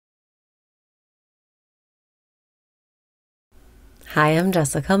Hi, I'm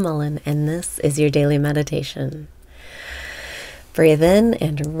Jessica Mullen, and this is your daily meditation. Breathe in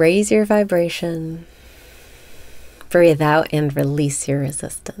and raise your vibration. Breathe out and release your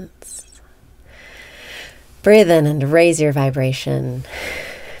resistance. Breathe in and raise your vibration.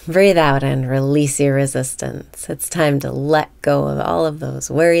 Breathe out and release your resistance. It's time to let go of all of those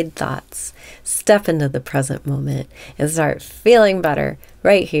worried thoughts. Step into the present moment and start feeling better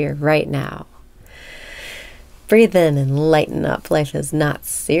right here, right now. Breathe in and lighten up. Life is not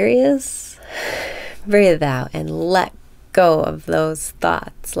serious. Breathe out and let go of those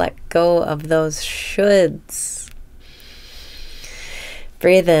thoughts. Let go of those shoulds.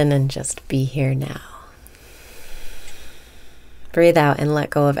 Breathe in and just be here now. Breathe out and let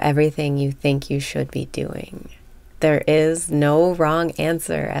go of everything you think you should be doing. There is no wrong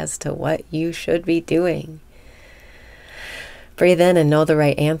answer as to what you should be doing. Breathe in and know the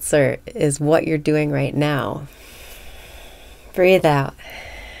right answer is what you're doing right now. Breathe out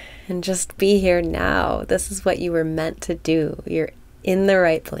and just be here now. This is what you were meant to do. You're in the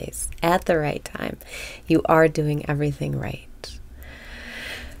right place at the right time. You are doing everything right.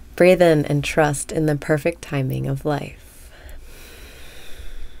 Breathe in and trust in the perfect timing of life.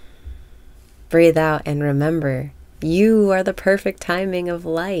 Breathe out and remember, you are the perfect timing of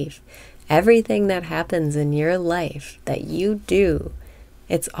life. Everything that happens in your life that you do,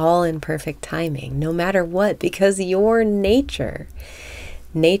 it's all in perfect timing, no matter what, because your nature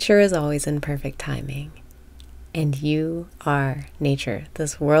is always in perfect timing. And you are nature.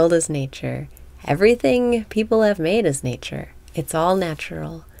 This world is nature. Everything people have made is nature. It's all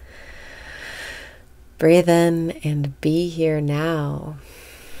natural. Breathe in and be here now.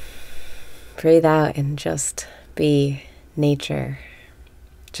 Breathe out and just be nature.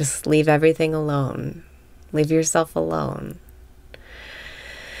 Just leave everything alone. Leave yourself alone.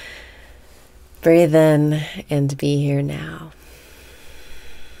 Breathe in and be here now.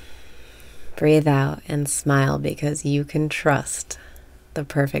 Breathe out and smile because you can trust the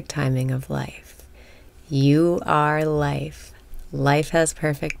perfect timing of life. You are life. Life has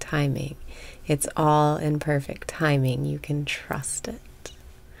perfect timing. It's all in perfect timing. You can trust it.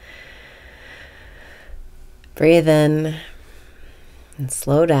 Breathe in and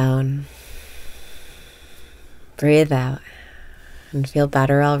slow down. Breathe out and feel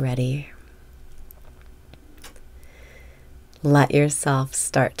better already. Let yourself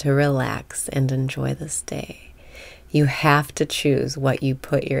start to relax and enjoy this day. You have to choose what you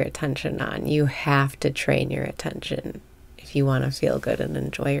put your attention on. You have to train your attention if you want to feel good and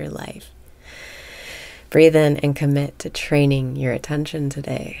enjoy your life. Breathe in and commit to training your attention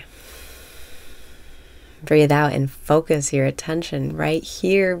today. Breathe out and focus your attention right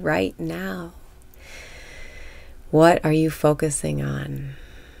here, right now. What are you focusing on?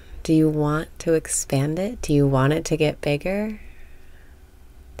 Do you want to expand it? Do you want it to get bigger?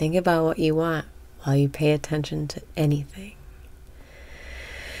 Think about what you want while you pay attention to anything.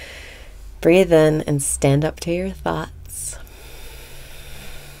 Breathe in and stand up to your thoughts.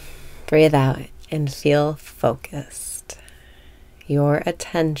 Breathe out and feel focused. Your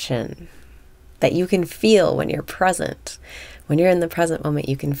attention that you can feel when you're present. When you're in the present moment,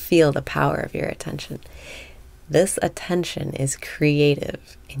 you can feel the power of your attention. This attention is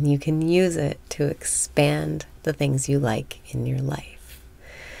creative, and you can use it to expand the things you like in your life.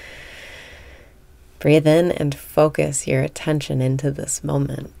 Breathe in and focus your attention into this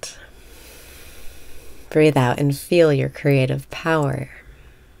moment. Breathe out and feel your creative power.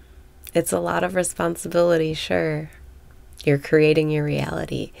 It's a lot of responsibility, sure. You're creating your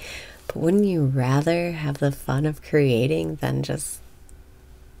reality. But wouldn't you rather have the fun of creating than just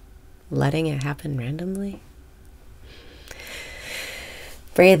letting it happen randomly?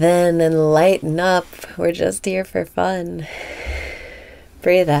 Breathe in and lighten up. We're just here for fun.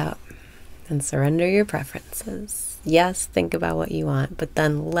 Breathe out and surrender your preferences. Yes, think about what you want, but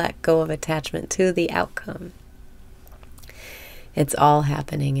then let go of attachment to the outcome. It's all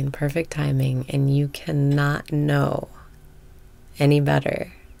happening in perfect timing, and you cannot know any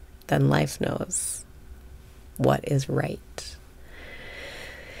better than life knows what is right.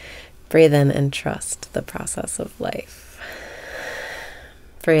 Breathe in and trust the process of life.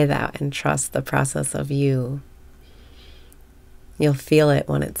 Breathe out and trust the process of you. You'll feel it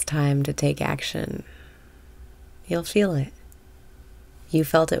when it's time to take action. You'll feel it. You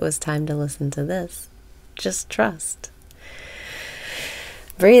felt it was time to listen to this. Just trust.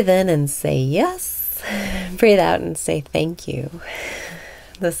 Breathe in and say yes. Breathe out and say thank you.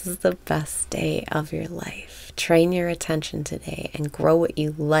 This is the best day of your life. Train your attention today and grow what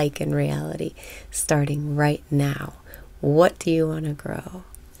you like in reality, starting right now. What do you want to grow?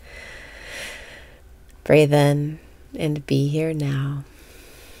 Breathe in and be here now.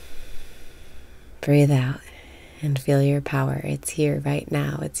 Breathe out and feel your power. It's here right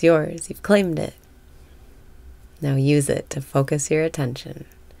now. It's yours. You've claimed it. Now use it to focus your attention.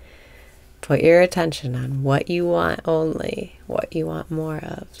 Put your attention on what you want only, what you want more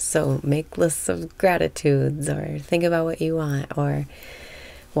of. So make lists of gratitudes, or think about what you want, or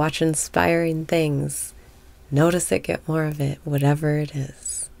watch inspiring things. Notice it, get more of it, whatever it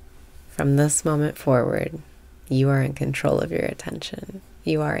is. From this moment forward, you are in control of your attention.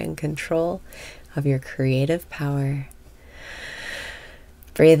 You are in control of your creative power.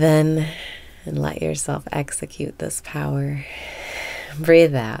 Breathe in and let yourself execute this power.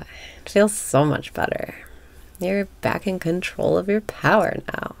 Breathe out. It feels so much better. You're back in control of your power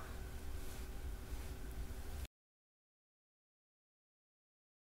now.